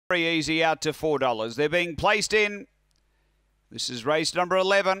Very easy out to $4. They're being placed in. This is race number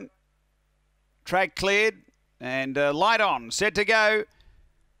 11. Track cleared and light on. Set to go.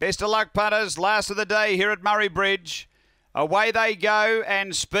 Best of luck, punters. Last of the day here at Murray-Bridge. Away they go,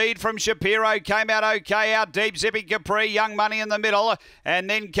 and speed from Shapiro came out okay. Out deep, Zipping Capri, Young Money in the middle, and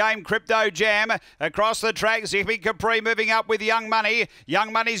then came Crypto Jam across the track. Zipping Capri moving up with Young Money.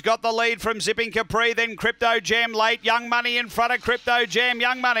 Young Money's got the lead from Zipping Capri, then Crypto Jam late. Young Money in front of Crypto Jam.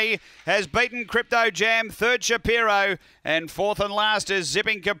 Young Money has beaten Crypto Jam. Third, Shapiro, and fourth and last is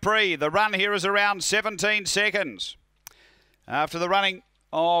Zipping Capri. The run here is around 17 seconds. After the running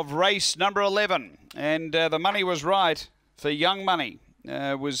of race number 11, and the money was right for Young Money,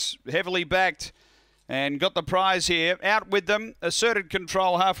 was heavily backed and got the prize here. Out with them, asserted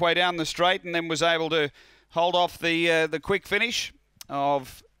control halfway down the straight, and then was able to hold off the quick finish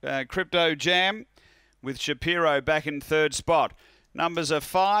of Crypto Jam, with Shapiro back in third spot. Numbers are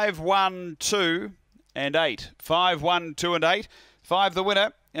 5, 1, 2 and 8. 5, 1, 2 and 8. 5 the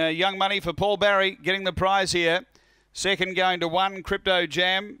winner. Young Money for Paul Barry getting the prize here. Second going to 1, Crypto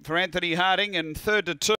Jam for Anthony Harding, and third to 2.